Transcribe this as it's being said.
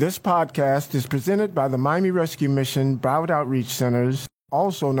This podcast is presented by the Miami Rescue Mission Broward Outreach Centers,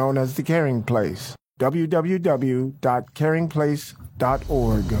 also known as The Caring Place.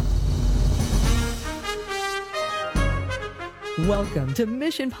 www.caringplace.org. Welcome to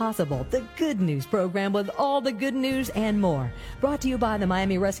Mission Possible, the good news program with all the good news and more. Brought to you by the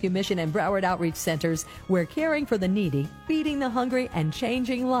Miami Rescue Mission and Broward Outreach Centers, where caring for the needy, feeding the hungry, and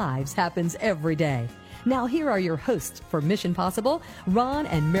changing lives happens every day. Now here are your hosts for Mission Possible, Ron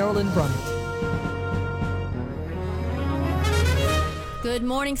and Marilyn Brummett. Good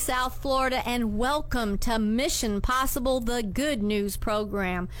morning, South Florida, and welcome to Mission Possible, the good news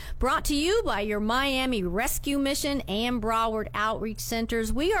program. Brought to you by your Miami Rescue Mission and Broward Outreach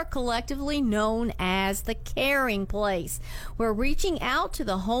Centers. We are collectively known as the Caring Place. We're reaching out to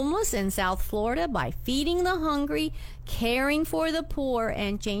the homeless in South Florida by feeding the hungry, caring for the poor,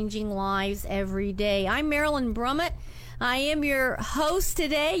 and changing lives every day. I'm Marilyn Brummett. I am your host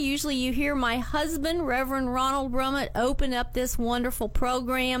today. Usually you hear my husband, Reverend Ronald Brummett, open up this wonderful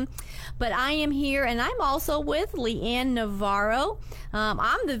program. But I am here, and I'm also with Leanne Navarro.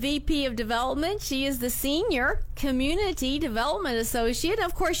 I'm the VP of Development. She is the Senior Community Development Associate.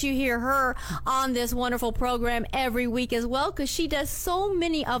 Of course, you hear her on this wonderful program every week as well, because she does so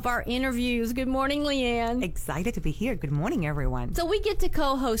many of our interviews. Good morning, Leanne. Excited to be here. Good morning, everyone. So we get to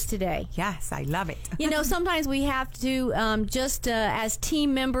co-host today. Yes, I love it. You know, sometimes we have to as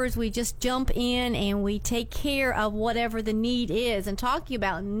team members, we just jump in and we take care of whatever the need is. And talking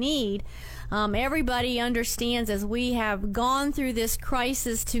about need, everybody understands, as we have gone through this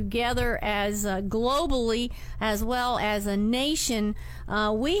crisis together as globally as well as a nation,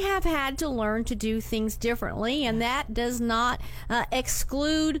 we have had to learn to do things differently, and that does not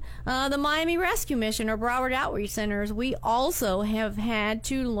exclude the Miami Rescue Mission or Broward Outreach Centers. We also have had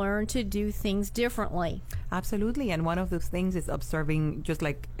to learn to do things differently. Absolutely. And one of those things is observing, just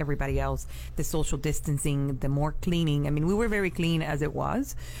like everybody else, the social distancing, the more cleaning. I mean, we were very clean as it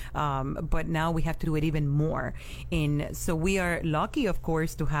was, but now we have to do it even more. And so we are lucky, of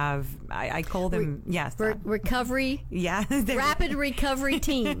course, to have, I call them, recovery. Yeah. Rapid recovery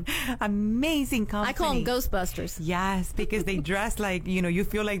team. Amazing company. I call them Ghostbusters. Yes, because they dress like, you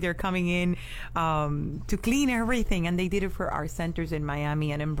feel like they're coming in to clean everything. And they did it for our centers in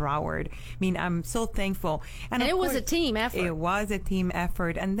Miami and in Broward. I mean, I'm so thankful. And it was a team effort. It was a team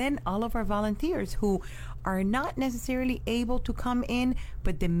effort. And then all of our volunteers who are not necessarily able to come in,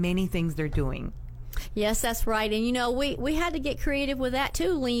 but the many things they're doing. Yes, that's right. And, we had to get creative with that,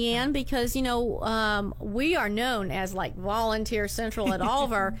 too, Leanne, because, we are known as, like, Volunteer Central at all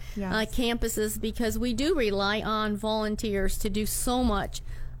of our campuses, because we do rely on volunteers to do so much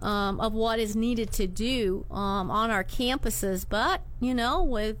of what is needed to do on our campuses. But,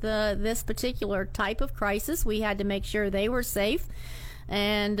 with this particular type of crisis, we had to make sure they were safe.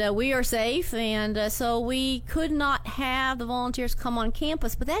 And we are safe, and so we could not have the volunteers come on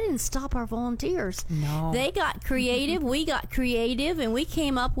campus, but that didn't stop our volunteers. No. They got creative, we got creative, and we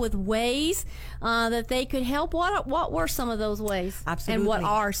came up with ways that they could help. What were some of those ways? Absolutely. And what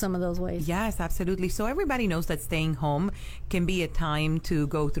are some of those ways? Yes, absolutely. So everybody knows that staying home can be a time to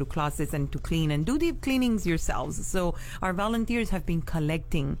go through closets and to clean and do deep cleanings yourselves. So our volunteers have been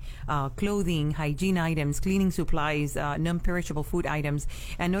collecting clothing, hygiene items, cleaning supplies, non-perishable food items.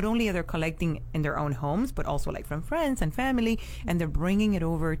 And not only are they collecting in their own homes, but also like from friends and family, and they're bringing it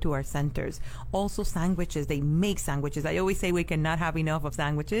over to our centers. Also sandwiches. They make sandwiches. I always say we cannot have enough of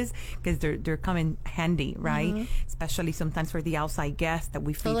sandwiches because they're coming handy, right? Mm-hmm. Especially sometimes for the outside guests that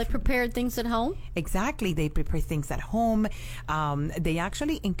we feed. So they prepared things at home? Exactly. They prepare things at home. They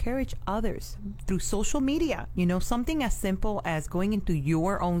actually encourage others through social media. Something as simple as going into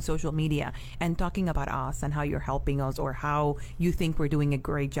your own social media and talking about us and how you're helping us or how you think we're doing a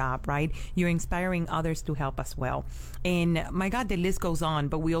great job, right? You're inspiring others to help as well. And my God, the list goes on,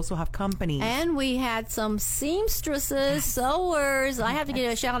 but we also have companies. And we had some seamstresses, sewers. I have to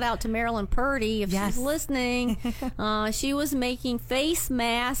give a shout out to Marilyn Purdy if she's listening. She was making face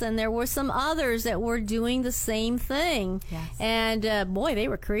masks, and there were some others that were doing the same thing. Yes. And boy, they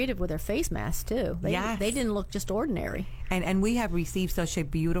were creative with their face masks too. They didn't look just ordinary. And we have received such a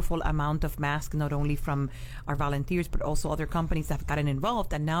beautiful amount of masks, not only from our volunteers, but also other companies that have gotten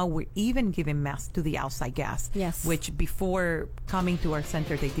involved. And now we're even giving masks to the outside guests, which before coming to our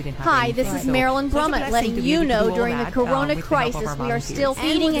center, they didn't have. Hi, this is Marilyn Brummett letting you know during the corona crisis, we are still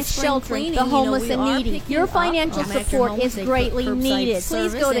feeding and sheltering the homeless and needy. Your financial support is greatly needed.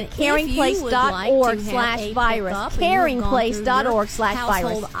 Please go to caringplace.org/virus. caringplace.org/virus.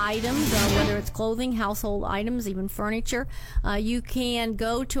 Household items, whether it's clothing, household items, even furniture. You can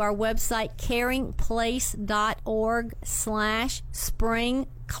go to our website, caringplace.org/spring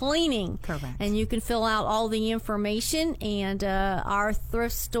cleaning. Correct. And you can fill out all the information, and our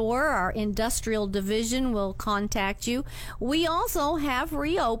thrift store, our industrial division, will contact you. We also have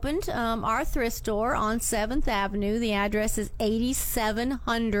reopened our thrift store on 7th Avenue. The address is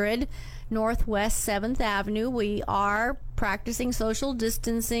 8700 Northwest 7th Avenue. We are practicing social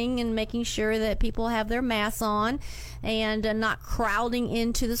distancing and making sure that people have their masks on and not crowding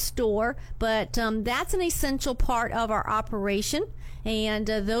into the store. But that's an essential part of our operation. And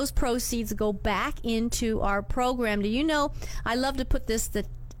those proceeds go back into our program. Do you know, I love to put this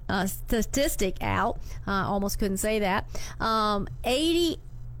statistic out. Almost couldn't say that.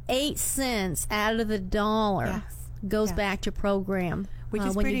 88 cents out of the dollar goes back to program. Which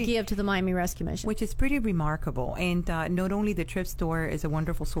is when you give to the Miami Rescue Mission. Which is pretty remarkable. And not only the thrift store is a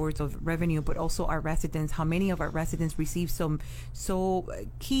wonderful source of revenue, but also our residents, how many of our residents receive some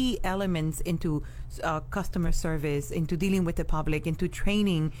key elements into customer service, into dealing with the public, into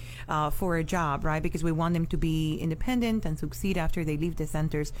training for a job, right? Because we want them to be independent and succeed after they leave the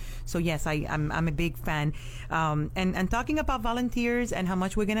centers. So yes, I'm a big fan. And talking about volunteers and how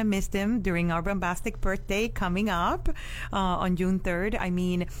much we're going to miss them during our bombastic birthday coming up on June 3rd. I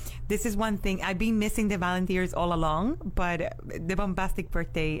mean, this is one thing. I've been missing the volunteers all along, but the bombastic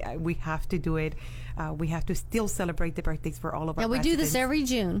birthday, we have to do it. We have to still celebrate the birthdays for all of our residents. We do this every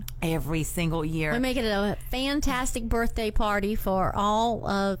June. Every single year. We make it a fantastic birthday party for all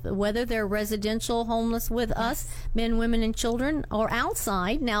of, whether they're residential homeless with us, men, women, and children, or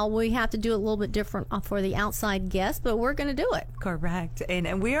outside. Now, we have to do it a little bit different for the outside guests, but we're going to do it. Correct.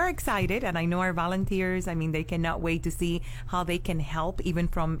 And we are excited, and I know our volunteers, I mean, they cannot wait to see how they can help, even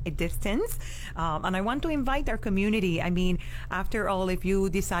from a distance. And I want to invite our community. I mean, after all, if you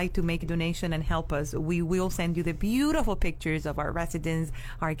decide to make a donation and help us, we will send you the beautiful pictures of our residents,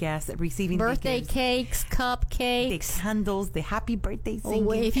 our guests receiving birthday cakes, cupcakes, the candles, the happy birthday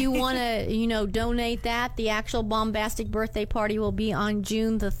singing. If you want to, donate that, the actual bombastic birthday party will be on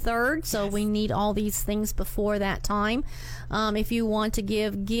June the 3rd. So we need all these things before that time. If you want to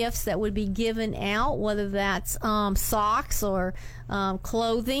give gifts that would be given out, whether that's socks or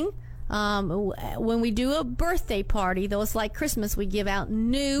clothing. When we do a birthday party, though it's like Christmas, we give out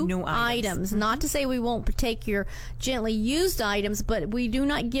new items. Not to say we won't take your gently used items, but we do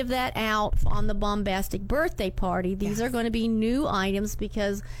not give that out on the bombastic birthday party. These are going to be new items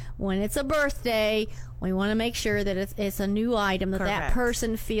because when it's a birthday, we want to make sure that it's a new item, that that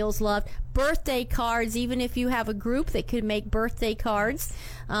person feels loved. Birthday cards, even if you have a group that could make birthday cards,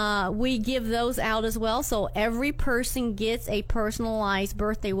 we give those out as well. So every person gets a personalized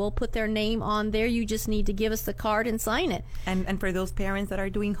birthday. We'll put their name on there. You just need to give us the card and sign it. And for those parents that are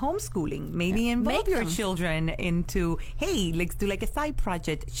doing homeschooling, maybe involve your children into, hey, let's do like a side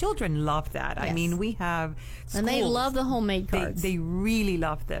project. Children love that. I mean, we have schools, and they love the homemade cards. They really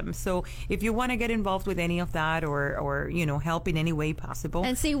love them. So if you want to get involved with any of that or help in any way possible.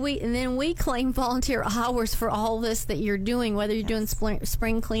 And see, we claim volunteer hours for all this that you're doing, whether you're doing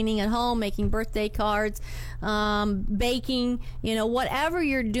spring cleaning at home, making birthday cards, baking, whatever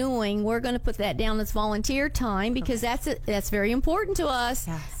you're doing, we're going to put that down as volunteer time because that's very important to us.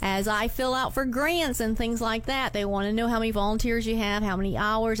 As I fill out for grants and things like that, they want to know how many volunteers you have, how many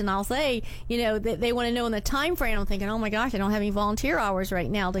hours, and I'll say, they want to know in the time frame. I'm thinking, oh my gosh, I don't have any volunteer hours right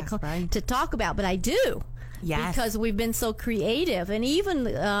now to talk about, but I do. Yes. Because we've been so creative. And even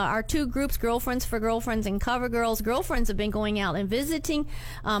our two groups, Girlfriends for Girlfriends and Cover Girls, Girlfriends have been going out and visiting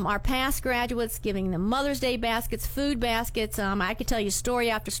our past graduates, giving them Mother's Day baskets, food baskets. I could tell you story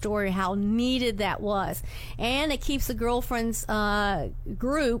after story how needed that was. And it keeps the Girlfriends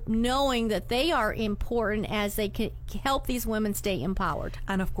group knowing that they are important as they can help these women stay empowered.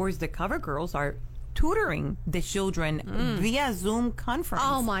 And of course, the Cover Girls are tutoring the children via Zoom conference.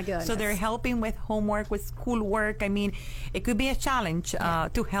 Oh my goodness. So they're helping with homework, with schoolwork. I mean, it could be a challenge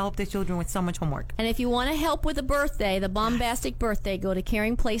to help the children with so much homework. And if you want to help with the birthday, the bombastic birthday, go to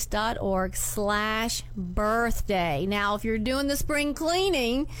caringplace.org/birthday. Now, if you're doing the spring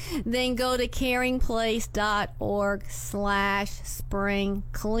cleaning, then go to caringplace.org/spring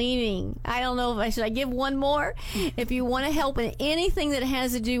cleaning. I don't know should I give one more? If you want to help in anything that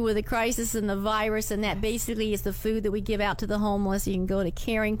has to do with the crisis and the virus, and that basically is the food that we give out to the homeless, you can go to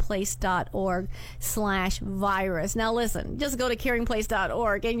caringplace.org/virus. Now listen, just go to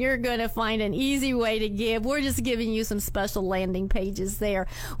caringplace.org and you're going to find an easy way to give. We're just giving you some special landing pages there.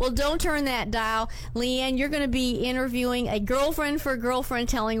 Well, don't turn that dial. Leanne, you're going to be interviewing a Girlfriend for Girlfriend,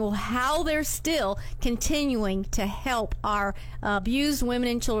 telling how they're still continuing to help our abused women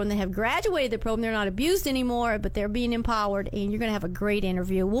and children that have graduated the program. They're not abused anymore, but they're being empowered, and you're going to have a great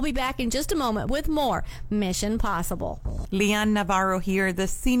interview. We'll be back in just a moment with more Mission Possible. Leanne Navarro here, the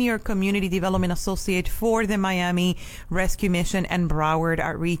Senior Community Development Associate for the Miami Rescue Mission and Broward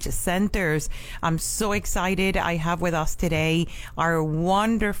Outreach Centers. I'm so excited. I have with us today our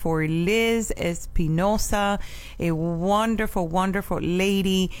wonderful Liz Espinosa, a wonderful, wonderful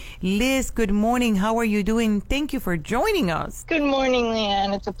lady. Liz, good morning. How are you doing? Thank you for joining us. Good morning,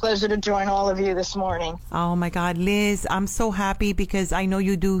 Leanne. It's a pleasure to join all of you this morning. Oh my God, Liz, I'm so happy because I know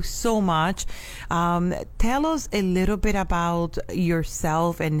you do so much. Tell us a little bit about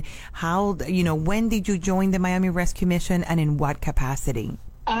yourself and how, when did you join the Miami Rescue Mission and in what capacity?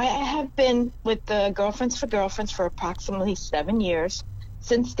 I have been with the Girlfriends for Girlfriends for approximately 7 years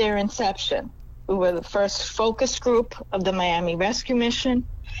since their inception. We were the first focus group of the Miami Rescue Mission,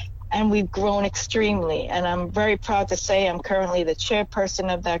 and we've grown extremely. And I'm very proud to say I'm currently the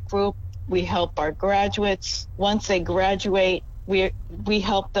chairperson of that group. We help our graduates. Once they graduate, we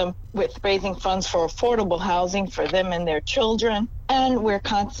help them with raising funds for affordable housing for them and their children. And we're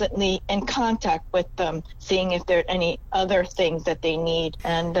constantly in contact with them, seeing if there are any other things that they need.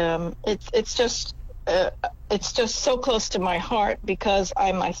 And it's just so close to my heart because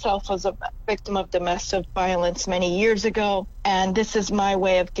I myself was a victim of domestic violence many years ago. And this is my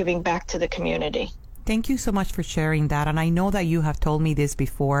way of giving back to the community. Thank you so much for sharing that. And I know that you have told me this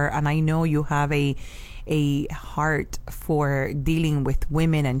before, and I know you have a heart for dealing with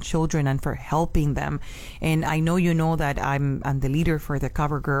women and children and for helping them. And I know you know that I'm the leader for the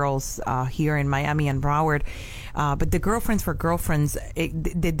Cover Girls here in Miami and Broward. But the Girlfriends for Girlfriends,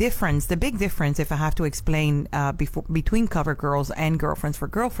 the big difference, if I have to explain between Cover Girls and Girlfriends for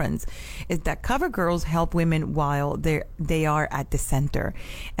Girlfriends, is that Cover Girls help women while they are at the center.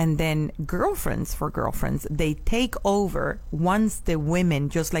 And then Girlfriends for Girlfriends, they take over once the women,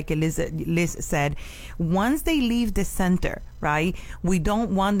 just like Liz said, once they leave the center, right? We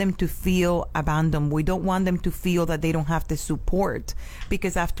don't want them to feel abandoned. We don't want them to feel that they don't have the support,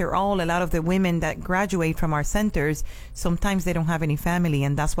 because after all, a lot of the women that graduate from our centers, sometimes they don't have any family,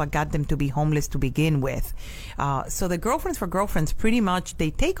 and that's what got them to be homeless to begin with. So the Girlfriends for Girlfriends, pretty much,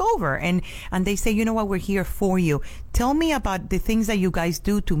 they take over and they say, you know what, we're here for you. Tell me about the things that you guys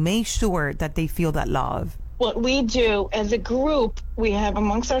do to make sure that they feel that love. What we do as a group, we have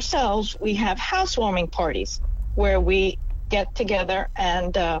amongst ourselves, we have housewarming parties where we get together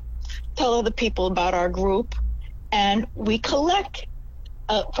and tell other people about our group, and we collect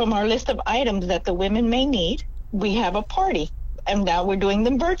from our list of items that the women may need. We have a party, and now we're doing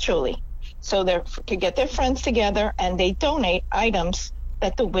them virtually. So they're to get their friends together, and they donate items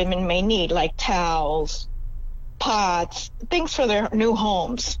that the women may need, like towels, pots, things for their new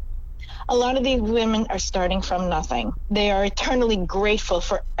homes. A lot of these women are starting from nothing. They are eternally grateful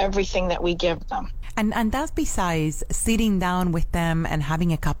for everything that we give them. And that's besides sitting down with them and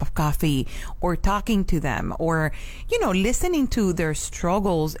having a cup of coffee or talking to them or, listening to their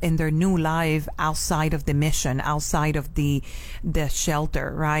struggles in their new life outside of the mission, outside of the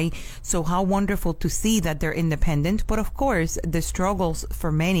shelter, right? So how wonderful to see that they're independent. But of course, the struggles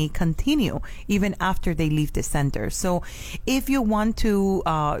for many continue even after they leave the center. So if you want to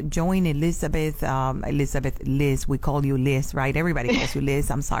join Liz, we call you Liz, right? Everybody calls you Liz.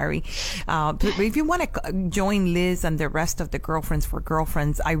 I'm sorry. If you want to join Liz and the rest of the Girlfriends for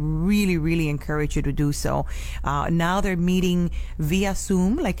Girlfriends, I really, really encourage you to do so. Now they're meeting via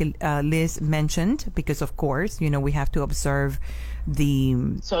Zoom, like Liz mentioned, because of course, we have to observe the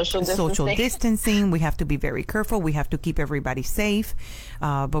social distancing. We have to be very careful. We have to keep everybody safe.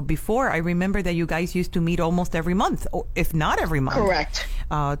 But before, I remember that you guys used to meet almost every month, or if not every month. Correct.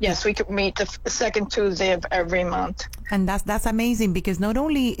 Yes, we could meet the second Tuesday of every month. And that's amazing, because not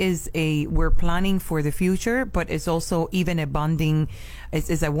only we're planning for the future, but it's also even a bonding.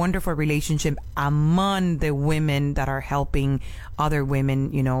 It's a wonderful relationship among the women that are helping other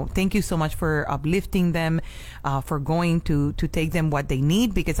women. Thank you so much for uplifting them, for going to take them what they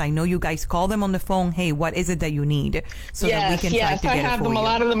need, because I know you guys call them on the phone. Hey, what is it that you need? So that we can try to get it for you. A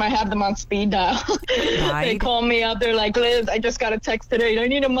lot of them, I have them on speed dial. Right. They call me up. They're like, Liz, I just got a text today. I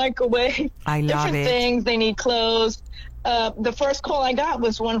need a microwave. I love Different things. They need clothes. The first call I got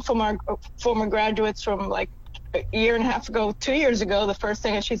was one from our former graduates from like a year and a half ago, 2 years ago. The first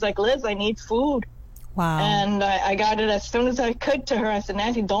thing, she's like, Liz, I need food. Wow. And I got it as soon as I could to her. I said,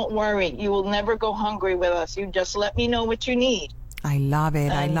 Nancy, don't worry. You will never go hungry with us. You just let me know what you need. I love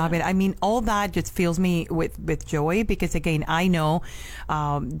it. I love it. I mean, all that just fills me with joy, because again, I know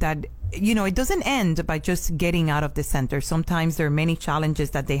that it doesn't end by just getting out of the center. Sometimes there are many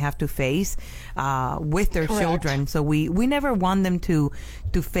challenges that they have to face with their children. So we never want them to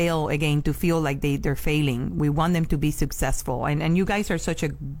fail again, to feel like they're failing. We want them to be successful. And you guys are such a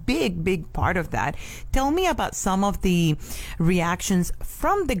big part of that. Tell me about some of the reactions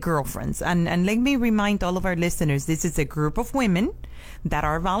from the girlfriends. And let me remind all of our listeners, this is a group of women that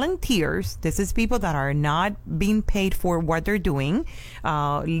are volunteers. This is people that are not being paid for what they're doing.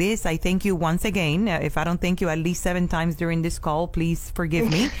 Liz, I thank you once again. If I don't thank you at least 7 times during this call, please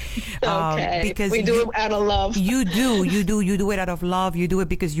forgive me. Okay. Because we do it out of love. You do it out of love. You do it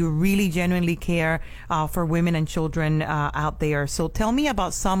because you really genuinely care for women and children out there. So tell me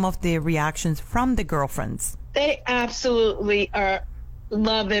about some of the reactions from the girlfriends. They absolutely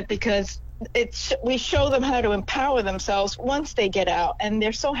love it because we show them how to empower themselves once they get out, and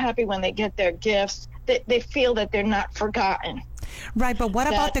they're so happy when they get their gifts. They feel that they're not forgotten. Right, but what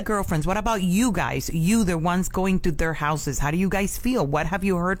about the girlfriends? What about you guys? You, the ones going to their houses. How do you guys feel? What have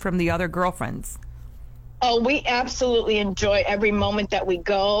you heard from the other girlfriends? Oh, we absolutely enjoy every moment that we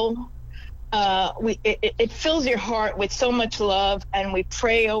go. It fills your heart with so much love, and we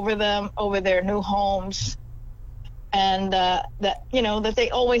pray over them, over their new homes. And that they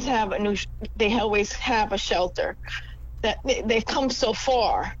always have a shelter, that they've come so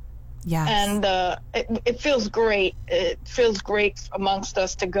far. Yeah. And it feels great. It feels great amongst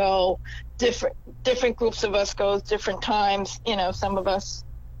us to go. Different groups of us go different times, some of us,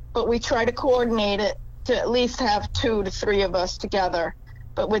 but we try to coordinate it to at least have 2 to 3 of us together.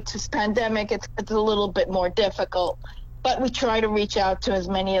 But with this pandemic, it's a little bit more difficult, but we try to reach out to as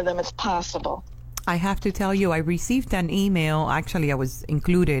many of them as possible. I have to tell you, I received an email. Actually, I was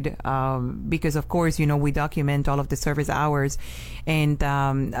included because, of course, we document all of the service hours. And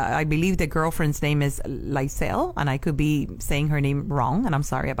I believe the girlfriend's name is Lysel, and I could be saying her name wrong, and I'm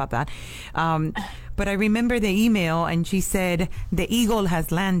sorry about that. But I remember the email, and she said, the eagle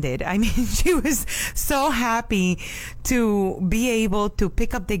has landed. I mean, she was so happy to be able to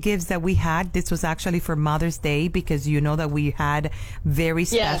pick up the gifts that we had. This was actually for Mother's Day, because you know that we had very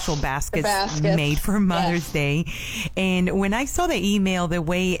special baskets made for Mother's Day. And when I saw the email, the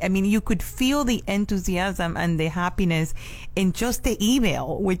way, I mean, you could feel the enthusiasm and the happiness in just the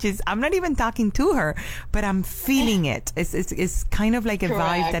email, which is, I'm not even talking to her, but I'm feeling it. It's kind of like a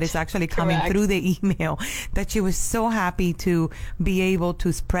vibe that is actually coming through the email, that she was so happy to be able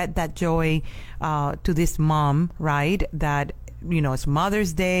to spread that joy to this mom, right? That, it's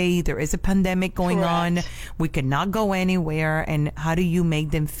Mother's Day. There is a pandemic going on. We cannot go anywhere. And how do you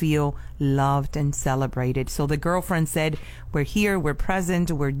make them feel loved and celebrated? So the girlfriend said, we're here, we're present,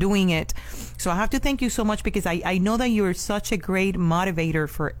 we're doing it. So I have to thank you so much, because I know that you're such a great motivator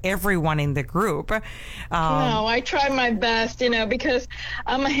for everyone in the group. No, I try my best, because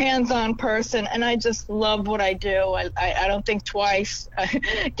I'm a hands-on person and I just love what I do. I don't think twice.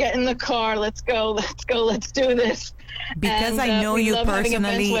 Get in the car, let's go, let's do this. Because I know you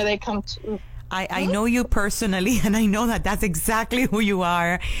personally. Where they come to. I know you personally, and I know that that's exactly who you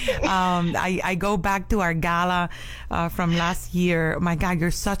are. I go back to our gala from last year. My God,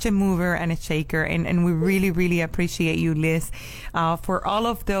 you're such a mover and a shaker, and we really, really appreciate you, Liz. For all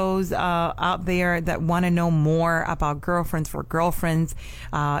of those out there that want to know more about Girlfriends for Girlfriends,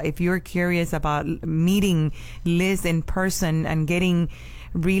 if you're curious about meeting Liz in person and getting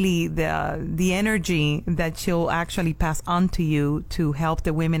really the energy that she'll actually pass on to you to help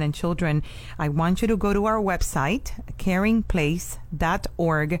the women and children, I want you to go to our website,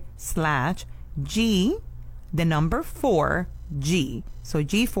 caringplace.org/G, the number 4G. So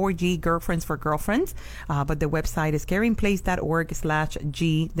G4G, Girlfriends for Girlfriends. But the website is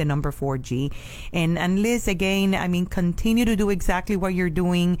caringplace.org/G, the number 4G. And Liz, again, I mean, continue to do exactly what you're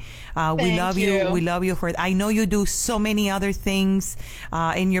doing. We love you. We love you for it. I know you do so many other things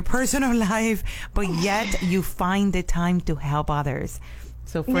in your personal life, but yet you find the time to help others.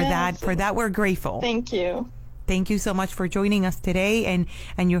 So for that, we're grateful. Thank you. Thank you so much for joining us today. And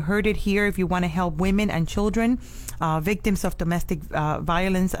you heard it here. If you want to help women and children, victims of domestic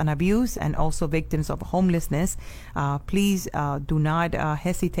violence and abuse, and also victims of homelessness, please do not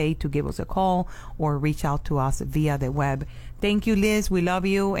hesitate to give us a call or reach out to us via the web. Thank you, Liz. We love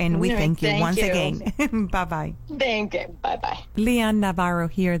you, and we thank you once again. Bye-bye. Thank you. Bye-bye. Leanne Navarro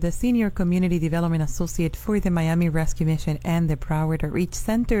here, the Senior Community Development Associate for the Miami Rescue Mission and the Broward Outreach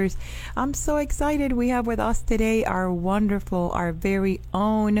Centers. I'm so excited. We have with us today our very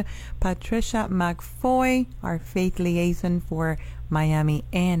own Patricia McFoy, our faith liaison for Miami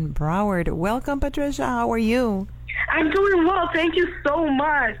and Broward. Welcome, Patricia. How are you? I'm doing well. Thank you so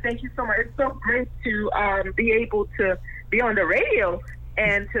much. It's so great to be able to be on the radio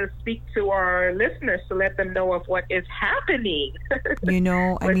and to speak to our listeners to let them know of what is happening.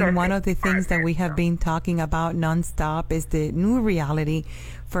 One of the things that we have been talking about nonstop is the new reality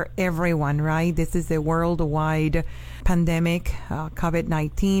for everyone, right? This is a worldwide pandemic.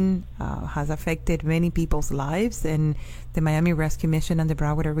 COVID-19 has affected many people's lives, and the Miami Rescue Mission and the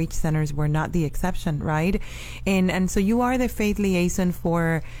Broward Outreach Centers were not the exception, right? And so you are the faith liaison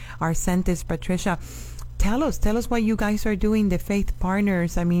for our centers, Patricia. Tell us what you guys are doing, the Faith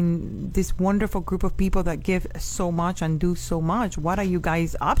Partners. I mean, this wonderful group of people that give so much and do so much. What are you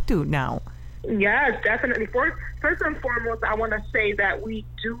guys up to now? Yes, definitely. First and foremost, I want to say that we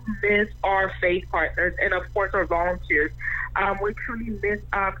do miss our faith partners and, of course, our volunteers. We truly miss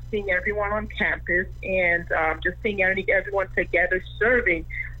seeing everyone on campus and just seeing everyone together serving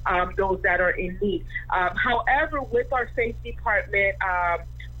those that are in need. However, with our faith department,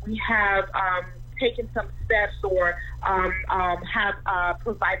 we have taken some steps or have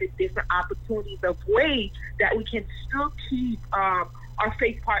provided different opportunities of ways that we can still keep our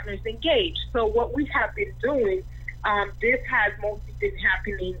faith partners engaged. So what we have been doing, this has mostly been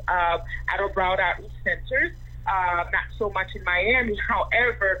happening at our Broward Outreach Centers, not so much in Miami.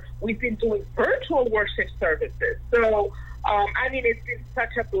 However, we've been doing virtual worship services. So, it's been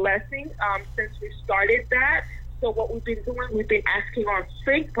such a blessing since we started that. So what we've been doing, we've been asking our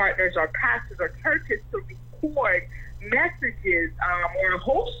faith partners, our pastors, our churches to record messages or a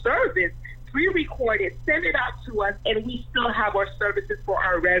whole service, pre-record it, send it out to us, and we still have our services for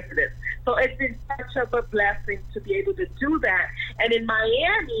our residents. So it's been such of a blessing to be able to do that. And in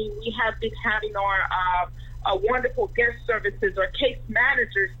Miami, we have been having our wonderful guest services or case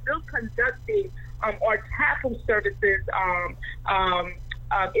managers still conducting our tackle services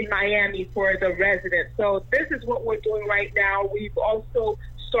in Miami for the residents. So this is what we're doing right now. We've also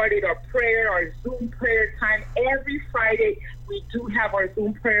started our Zoom prayer time. Every Friday, we do have our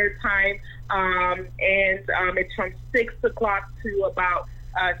Zoom prayer time, and it's from 6 o'clock to about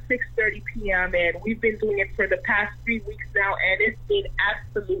 6:30 p.m., and we've been doing it for the past 3 weeks now, and it's been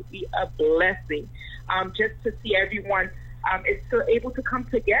absolutely a blessing just to see everyone is still able to come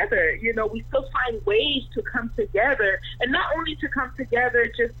together. We still find ways to come together, and not only to come together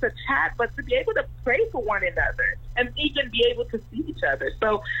just to chat, but to be able to pray for one another and even be able to see each other.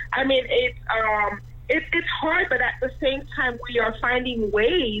 So, it's hard, but at the same time, we are finding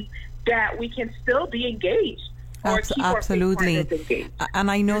ways that we can still be engaged. Absolutely. And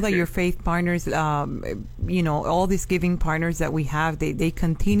I know that your faith partners, all these giving partners that we have, they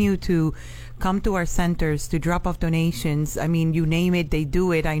continue to come to our centers to drop off donations. I mean, you name it, they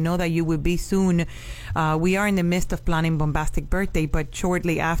do it. I know that you will be soon. We are in the midst of planning Bombastic Birthday, but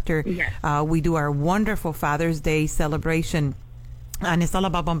shortly after, we do our wonderful Father's Day celebration. And it's all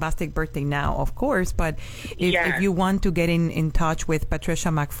about Bombastic Birthday now, of course. But if you want to get in touch with Patricia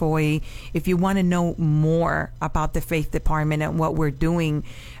McFoy, if you want to know more about the Faith Department and what we're doing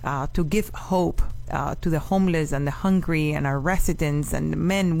to give hope to the homeless and the hungry and our residents and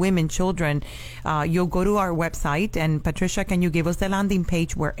men, women, children, you'll go to our website. And Patricia, can you give us the landing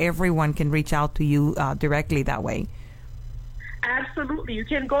page where everyone can reach out to you directly that way? Absolutely. You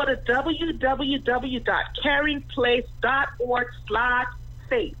can go to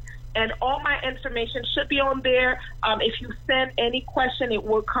www.caringplace.org/faith. And all my information should be on there. If you send any question, it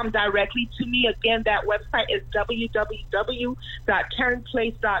will come directly to me. Again, that website is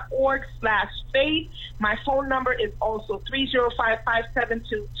www.caringplace.org/faith. My phone number is also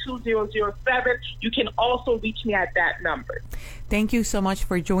 305-572-2007. You can also reach me at that number. Thank you so much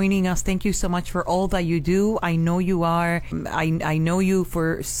for joining us. Thank you so much for all that you do. I know you are. I know you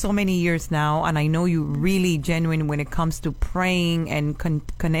for so many years now, and I know you really genuine when it comes to praying and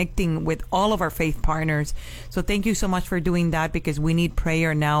connecting with all of our faith partners. So thank you so much for doing that, because we need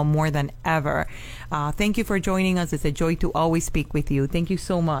prayer now more than ever. Thank you for joining us. It's a joy to always speak with you. Thank you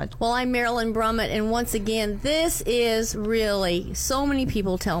so much. Well, I'm Marilyn Brummett, and once again, this is really, so many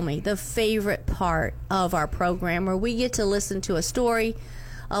people tell me, the favorite part of our program, where we get to listen to a story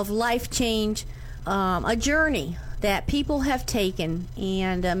of life change, a journey that people have taken,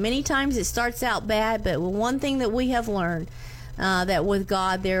 and many times it starts out bad, but one thing that we have learned, that with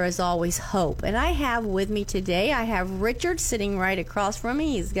God there is always hope. And I have with me today, I have Richard sitting right across from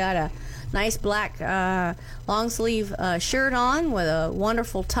me. He's got a nice black long sleeve shirt on with a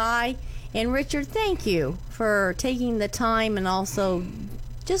wonderful tie. And Richard, thank you for taking the time and also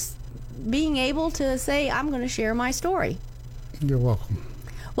just being able to say, I'm going to share my story. You're welcome.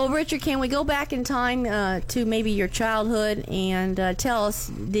 Well, Richard, can we go back in time to maybe your childhood and tell us,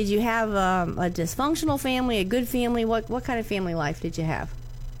 did you have a dysfunctional family, a good family? What kind of family life did you have?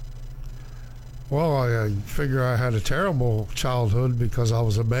 Well, I figure I had a terrible childhood because I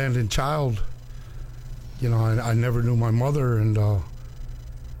was an abandoned child. You know, I never knew my mother, and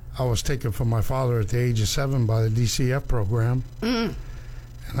I was taken from my father at the age of 7 by the DCF program. And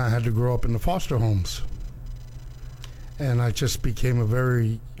I had to grow up in the foster homes. And I just became a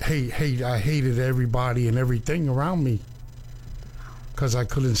very I hated everybody and everything around me because I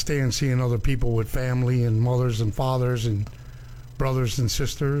couldn't stand seeing other people with family and mothers and fathers and brothers and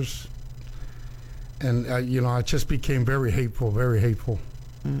sisters. And, you know, I just became very hateful, very hateful.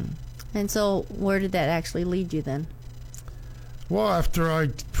 And so where did that actually lead you then? Well,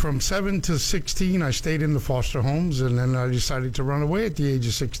 from 7 to 16, I stayed in the foster homes, and then I decided to run away at the age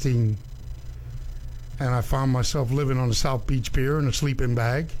of 16. And I found myself living on the South Beach Pier in a sleeping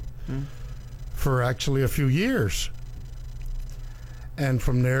bag for actually a few years. And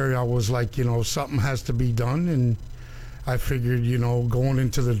from there, I was like, you know, something has to be done. And I figured, you know, going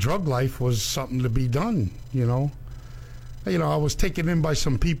into the drug life was something to be done, you know. You know, I was taken in by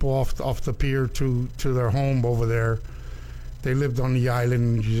some people off the pier to their home over there. They lived on the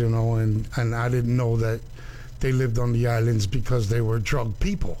island, you know, and I didn't know that they lived on the islands because they were drug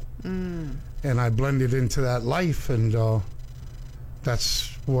people. And I blended into that life, and that's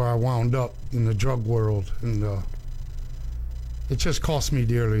where I wound up, in the drug world. And it just cost me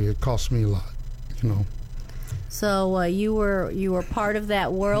dearly. It cost me a lot, you know. So you were part of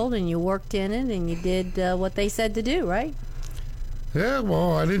that world, and you worked in it, and you did what they said to do, right? Yeah,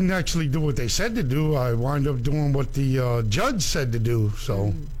 well, I didn't actually do what they said to do. I wound up doing what the judge said to do.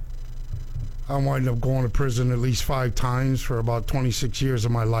 So I wound up going to prison at least 5 times for about 26 years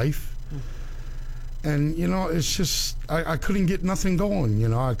of my life. And, you know, it's just, I couldn't get nothing going, you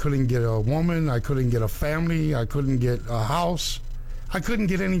know. I couldn't get a woman. I couldn't get a family. I couldn't get a house. I couldn't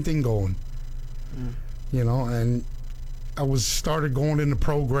get anything going, you know. And I started going into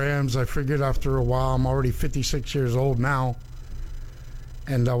programs. I figured after a while, I'm already 56 years old now.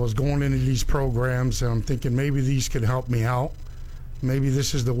 And I was going into these programs, and I'm thinking maybe these could help me out. Maybe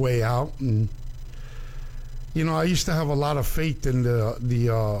this is the way out. And, you know, I used to have a lot of faith in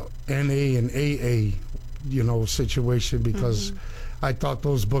the NA and AA, you know, situation, because I thought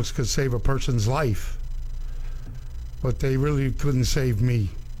those books could save a person's life. But they really couldn't save me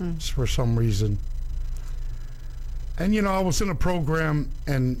for some reason. And, you know, I was in a program,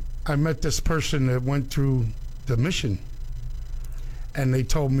 and I met this person that went through the mission. And they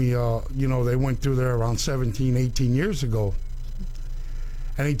told me, you know, they went through there around 17, 18 years ago.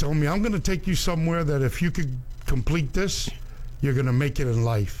 And he told me, I'm going to take you somewhere that if you could complete this, you're going to make it in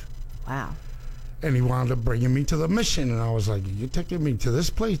life. Wow. And he wound up bringing me to the mission. And I was like, you're taking me to this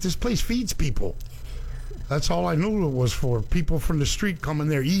place? This place feeds people. That's all I knew it was for. People from the street coming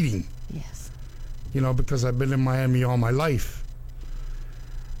there eating. Yes. You know, because I've been in Miami all my life.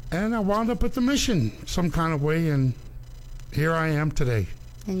 And I wound up at the mission some kind of way, and here I am today.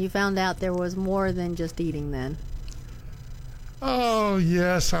 And you found out there was more than just eating then. Oh,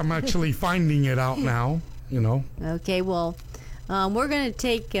 yes. I'm actually finding it out now, you know. Okay, well, we're going to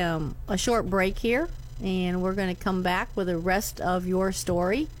take a short break here, and we're going to come back with the rest of your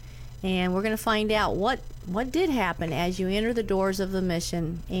story. And we're going to find out what did happen as you enter the doors of the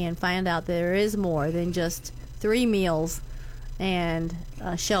mission, and find out there is more than just 3 meals and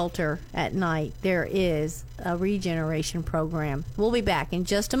a shelter at night. There is a regeneration program. We'll be back in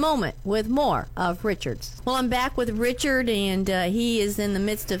just a moment with more of Richard's. Well, I'm back with Richard, and he is in the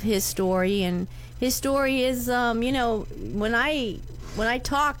midst of his story. And his story is, you know, when I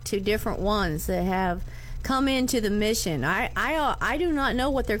talk to different ones that have come into the mission, I do not know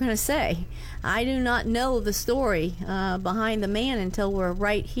what they're going to say. I do not know the story behind the man until we're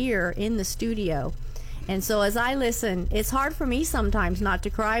right here in the studio. And so as I listen, it's hard for me sometimes not to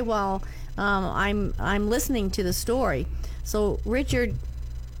cry while I'm listening to the story. So, Richard,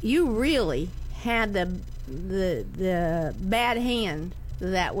 you really had the bad hand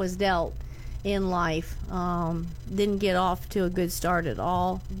that was dealt in life. Didn't get off to a good start at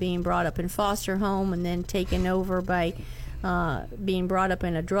all, being brought up in foster home and then taken over by being brought up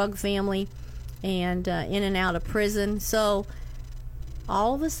in a drug family and in and out of prison. So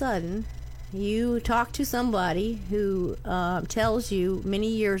all of a sudden, you talk to somebody who tells you many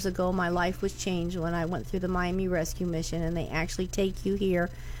years ago, my life was changed when I went through the Miami Rescue Mission, and they actually take you here.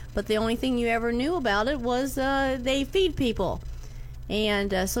 But the only thing you ever knew about it was they feed people.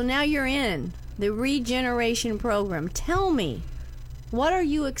 And so now you're in the regeneration program. Tell me, what are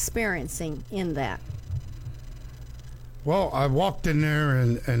you experiencing in that? Well, I walked in there,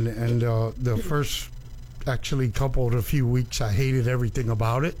 and the first actually couple of few weeks, I hated everything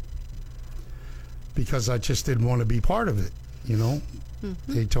about it, because I just didn't want to be part of it. you know.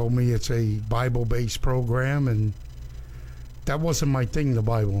 They told me it's a Bible-based program, and that wasn't my thing, the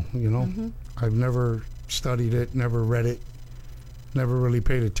Bible, you know. I've never studied it, never read it, never really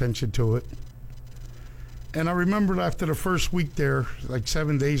paid attention to it. And I remembered after the first week there, like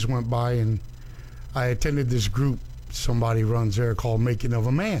 7 days went by, and I attended this group somebody runs there called Making of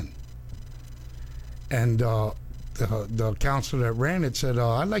a Man. And the counselor that ran it said,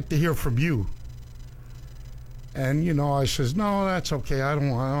 I'd like to hear from you. And, you know, I says, no, that's okay. I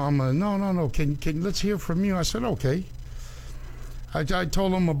don't want, no. Can let's hear from you. I said, okay. I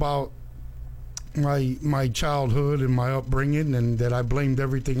told him about my childhood and my upbringing, and that I blamed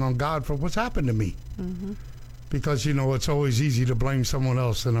everything on God for what's happened to me. Because, you know, it's always easy to blame someone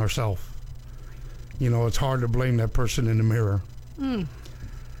else than ourselves. You know, it's hard to blame that person in the mirror.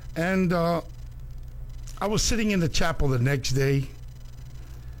 And I was sitting in the chapel the next day,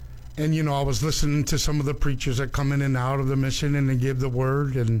 and, you know, I was listening to some of the preachers that come in and out of the mission and they give the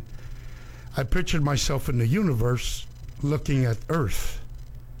word, and I pictured myself in the universe looking at Earth.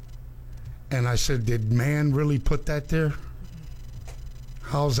 And I said, did man really put that there?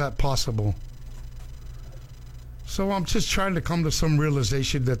 How's that possible? So I'm just trying to come to some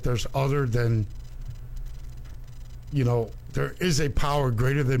realization that there's other than, you know, there is a power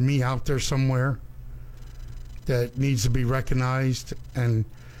greater than me out there somewhere that needs to be recognized. And,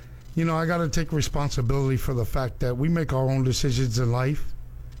 you know, I got to take responsibility for the fact that we make our own decisions in life.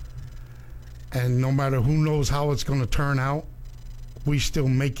 And no matter who knows how it's going to turn out, we still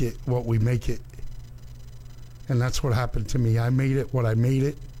make it what we make it. And that's what happened to me. I made it what I made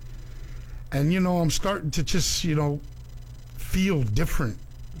it. And, you know, I'm starting to just, you know, feel different.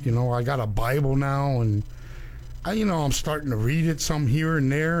 You know, I got a Bible now, and I'm starting to read it some here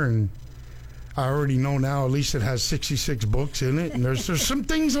and there, and I already know now at least it has 66 books in it, and there's some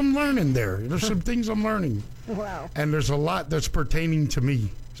things I'm learning there. There's some things I'm learning. Wow. And there's a lot that's pertaining to me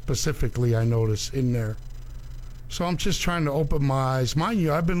specifically, I notice, in there. So I'm just trying to open my eyes. Mind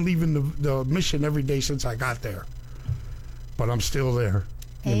you, I've been leaving the mission every day since I got there, but I'm still there.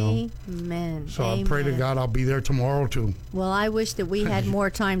 You know? Amen. So Amen. I pray to God I'll be there tomorrow too. Well, I wish that we had more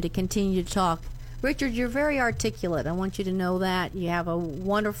time to continue to talk. Richard, you're very articulate. I want you to know that. You have a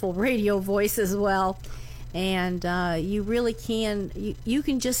wonderful radio voice as well. And you really can, you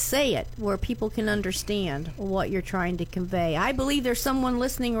can just say it where people can understand what you're trying to convey. I believe there's someone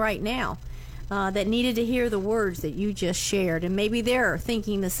listening right now that needed to hear the words that you just shared. And maybe they're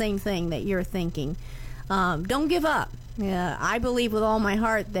thinking the same thing that you're thinking. Don't give up. I believe with all my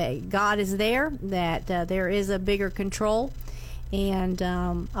heart that God is there, that there is a bigger control. And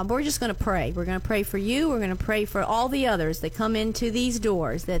we're just going to pray. We're going to pray for you. We're going to pray for all the others that come into these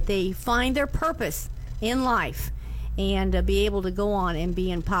doors, that they find their purpose in life and be able to go on and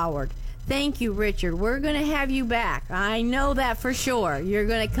be empowered. Thank you, Richard. We're going to have you back. I know that for sure. You're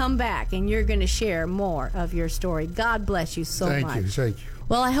going to come back and you're going to share more of your story. God bless you so much. Thank you.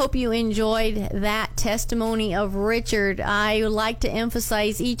 Well, I hope you enjoyed that testimony of Richard. I like to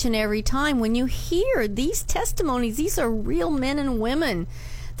emphasize each and every time when you hear these testimonies, these are real men and women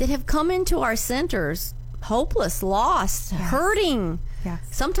that have come into our centers hopeless, lost, hurting,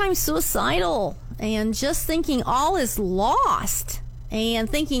 sometimes suicidal, and just thinking all is lost and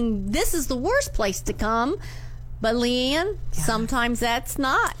thinking this is the worst place to come. But Leanne, sometimes that's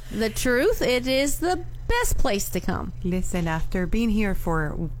not the truth. It is the best place to come. Listen, after being here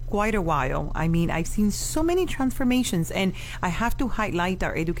for quite a while, I mean, I've seen so many transformations, and I have to highlight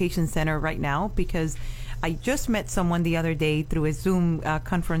our education center right now because I just met someone the other day through a Zoom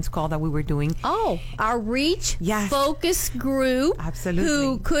conference call that we were doing. Oh, our Reach focus group. Absolutely.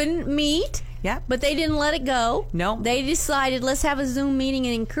 Who couldn't meet. Yeah. But they didn't let it go. No. They decided, let's have a Zoom meeting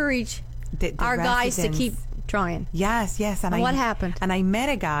and encourage our guys to keep trying. Yes. And what happened? And I met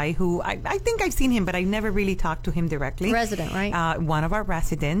a guy who I think I've seen him, but I never really talked to him directly. Resident, right? One of our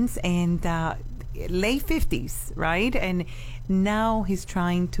residents, and late 50s, right? And now he's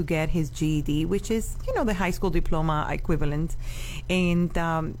trying to get his GED, which is, the high school diploma equivalent.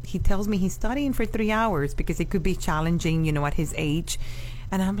 And he tells me he's studying for 3 hours because it could be challenging, at his age.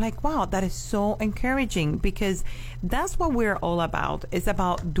 And I'm like, wow, that is so encouraging, because that's what we're all about. It's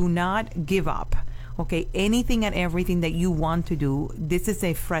about do not give up. Okay, anything and everything that you want to do, this is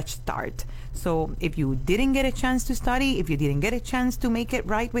a fresh start. So if you didn't get a chance to study, if you didn't get a chance to make it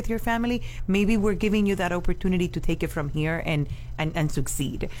right with your family, maybe we're giving you that opportunity to take it from here and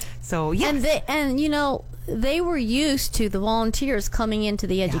succeed. So yes. And they were used to the volunteers coming into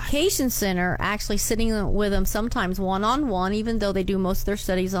the education center, actually sitting with them sometimes one-on-one, even though they do most of their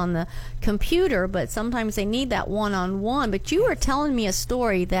studies on the computer, but sometimes they need that one-on-one. But you were telling me a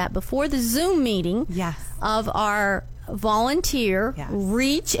story that before the Zoom meeting of our volunteer Yes.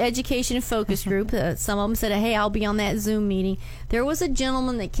 Reach Education Focus Group. Some of them said, hey, I'll be on that Zoom meeting. There was a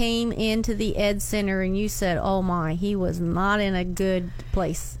gentleman that came into the Ed Center, and you said, oh my, he was not in a good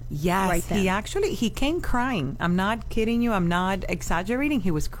place. Yes, right then. he came crying. I'm not kidding you. I'm not exaggerating.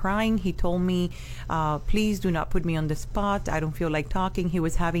 He was crying. He told me, please do not put me on the spot. I don't feel like talking. He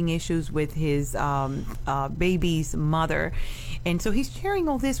was having issues with his baby's mother. And so he's sharing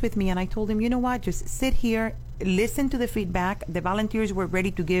all this with me. And I told him, you know what, just sit here, listen to the feedback. The volunteers were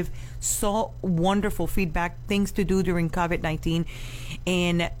ready to give so wonderful feedback, things to do during COVID-19.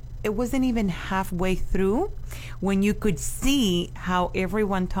 And it wasn't even halfway through when you could see how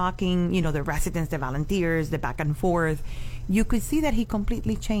everyone talking, the residents, the volunteers, the back and forth, you could see that he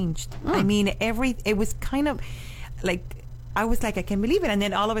completely changed. I mean, it was kind of like, I was like, I can't believe it. And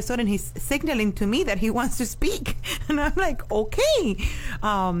then all of a sudden he's signaling to me that he wants to speak. And I'm like, okay.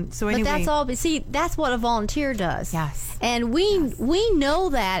 So anyway. But that's all, that's what a volunteer does. Yes. And we know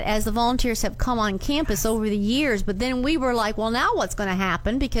that as the volunteers have come on campus over the years, but then we were like, well, now what's going to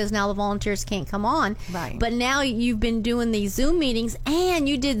happen? Because now the volunteers can't come on. Right. But now you've been doing these Zoom meetings, and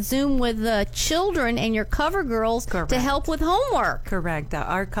you did Zoom with the children and your cover girls to help with homework. Correct.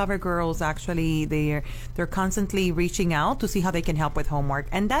 Our cover girls, actually, they're constantly reaching out to see how they can help with homework.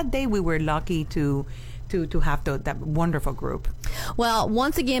 And that day we were lucky to have that wonderful group. Well,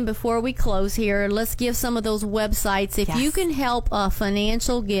 once again, before we close here, let's give some of those websites. If you can help a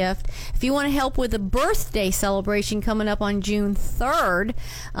financial gift, if you want to help with a birthday celebration coming up on June 3rd,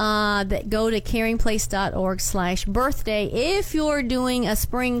 that go to caringplace.org/birthday. If you're doing a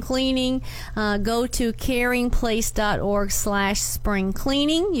spring cleaning, go to caringplace.org/spring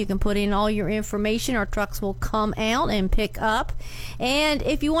cleaning. You can put in all your information. Our trucks will come out and pick up. And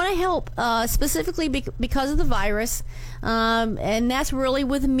if you want to help specifically because of the virus, and that's really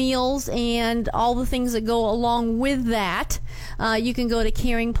with meals and all the things that go along with that, you can go to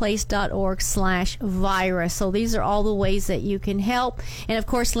caringplace.org/virus. So these are all the ways that you can help. And of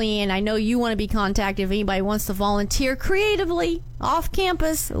course, Leanne, I know you want to be contacted if anybody wants to volunteer creatively off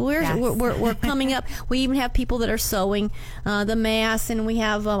campus. We're coming up. We even have people that are sewing the masks, and we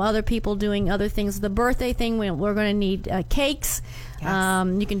have other people doing other things. The birthday thing, we're going to need cakes. Yes.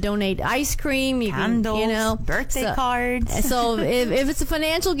 You can donate ice cream, candles, birthday cards. So if it's a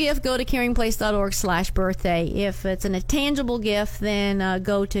financial gift, go to caringplace.org/birthday. If it's an intangible gift, then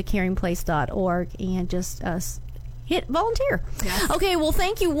go to caringplace.org and just hit volunteer. Yes. Okay, well,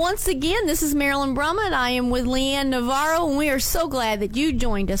 thank you once again. This is Marilyn Brummett. I am with Leanne Navarro, and we are so glad that you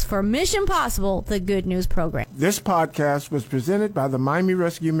joined us for Mission Possible, the Good News Program. This podcast was presented by the Miami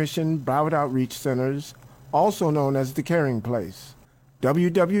Rescue Mission Broward Outreach Centers, also known as the Caring Place.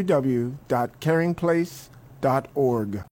 www.caringplace.org